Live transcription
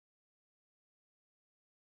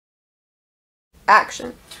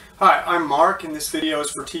action. Hi, I'm Mark, and this video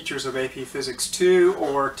is for teachers of AP Physics 2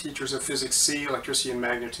 or teachers of Physics C, Electricity and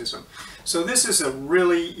Magnetism. So this is a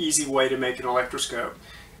really easy way to make an electroscope.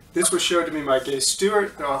 This was showed to me by Gay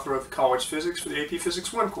Stewart, the author of College Physics for the AP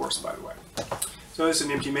Physics 1 course, by the way. So this is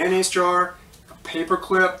an empty mayonnaise jar, a paper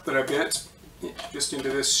clip that I bent just into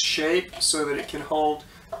this shape so that it can hold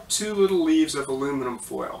 2 little leaves of aluminum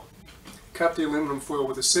foil. Cut the aluminum foil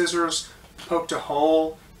with the scissors, poked a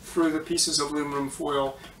hole through the pieces of aluminum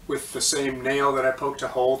foil with the same nail that I poked a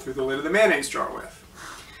hole through the lid of the mayonnaise jar with.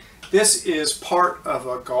 This is part of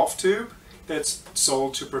a golf tube that's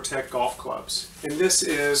sold to protect golf clubs. And this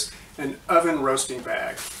is an oven roasting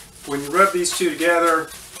bag. When you rub these two together,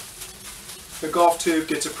 the golf tube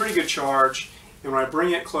gets a pretty good charge, and when I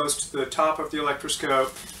bring it close to the top of the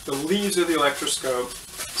electroscope, the leaves of the electroscope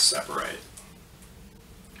separate.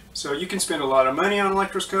 So you can spend a lot of money on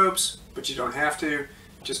electroscopes, but you don't have to.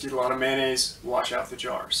 Just eat a lot of mayonnaise, wash out the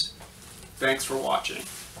jars. Thanks for watching.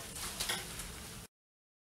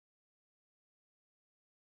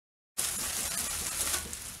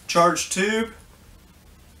 Charged tube.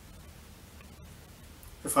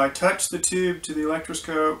 If I touch the tube to the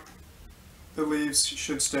electroscope, the leaves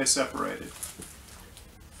should stay separated.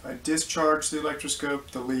 If I discharge the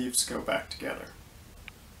electroscope, the leaves go back together.